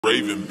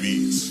Raven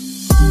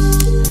Beats.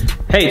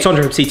 Hey, it's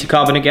Andre from CT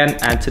Carbon again,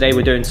 and today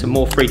we're doing some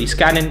more 3D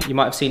scanning. You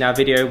might have seen our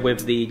video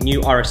with the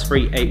new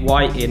RS3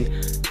 8Y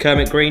in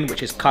Kermit Green,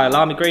 which is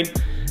Kyalami Green.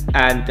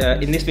 And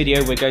in this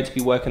video, we're going to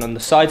be working on the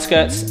side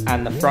skirts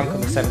and the frunk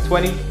on the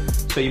 720.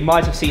 So you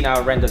might have seen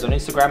our renders on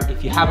Instagram.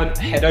 If you haven't,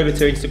 head over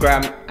to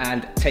Instagram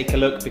and take a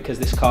look, because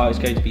this car is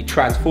going to be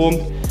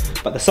transformed.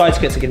 But the side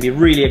skirts are going to be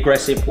really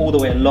aggressive all the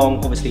way along,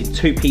 obviously in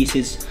two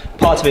pieces.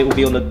 Part of it will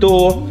be on the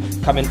door,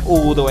 coming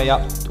all the way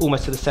up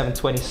almost to the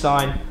 720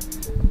 sign,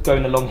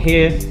 going along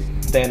here.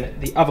 Then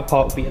the other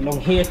part will be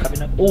along here,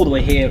 coming up all the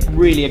way here,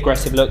 really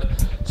aggressive look.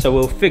 So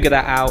we'll figure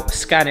that out,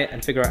 scan it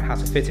and figure out how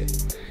to fit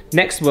it.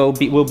 Next we'll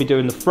be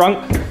doing the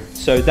frunk.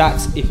 So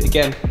that's, if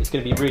again, it's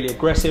going to be really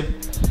aggressive.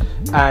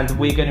 And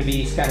we're going to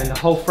be scanning the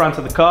whole front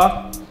of the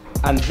car,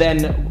 and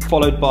then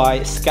followed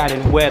by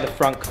scanning where the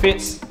frunk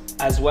fits,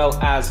 as well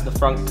as the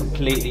front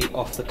completely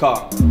off the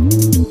car.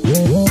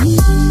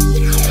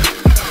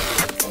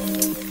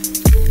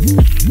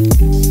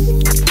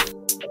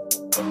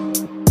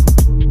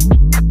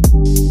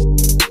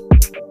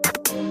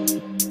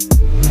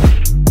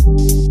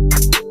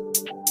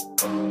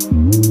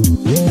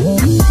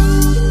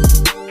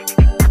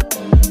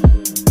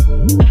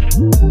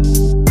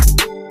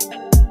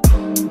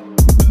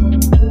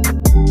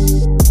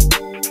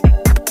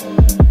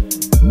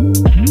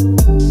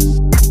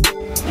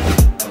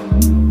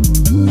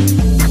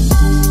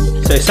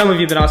 So some of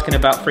you have been asking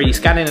about 3D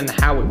scanning and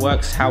how it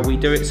works, how we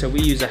do it. So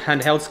we use a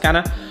handheld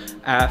scanner.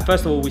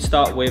 First of all, we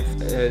start with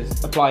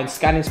applying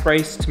scanning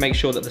sprays to make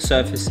sure that the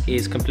surface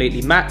is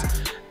completely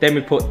matte. Then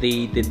we put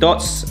the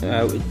dots,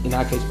 in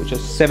our case, which are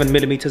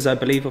 7mm, I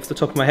believe, off the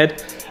top of my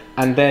head.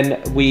 And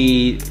then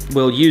we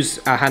will use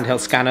our handheld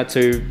scanner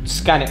to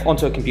scan it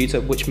onto a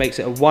computer, which makes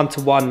it a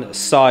 1-to-1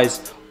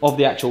 size of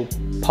the actual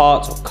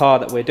part or car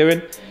that we're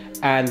doing.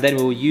 And then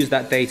we'll use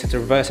that data to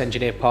reverse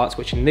engineer parts,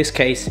 which in this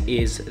case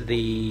is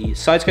the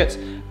side skirts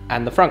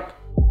and the frunk.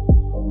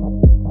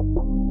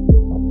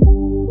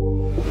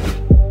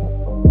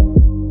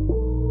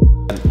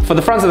 For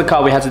the front of the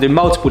car, we had to do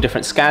multiple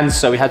different scans.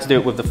 So we had to do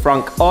it with the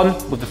frunk on,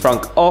 with the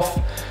frunk off,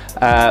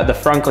 the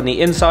frunk on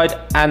the inside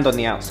and on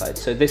the outside.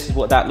 So this is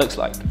what that looks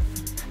like.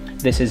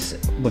 This is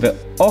with it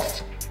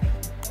off.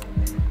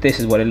 This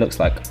is what it looks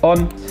like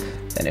on.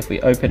 Then if we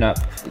open up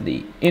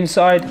the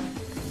inside,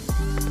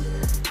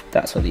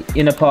 that's what the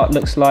inner part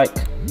looks like.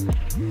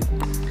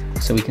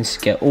 So we can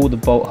get all the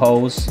bolt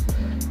holes,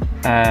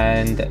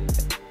 and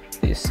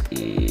this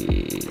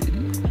is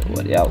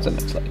what the outer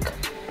looks like.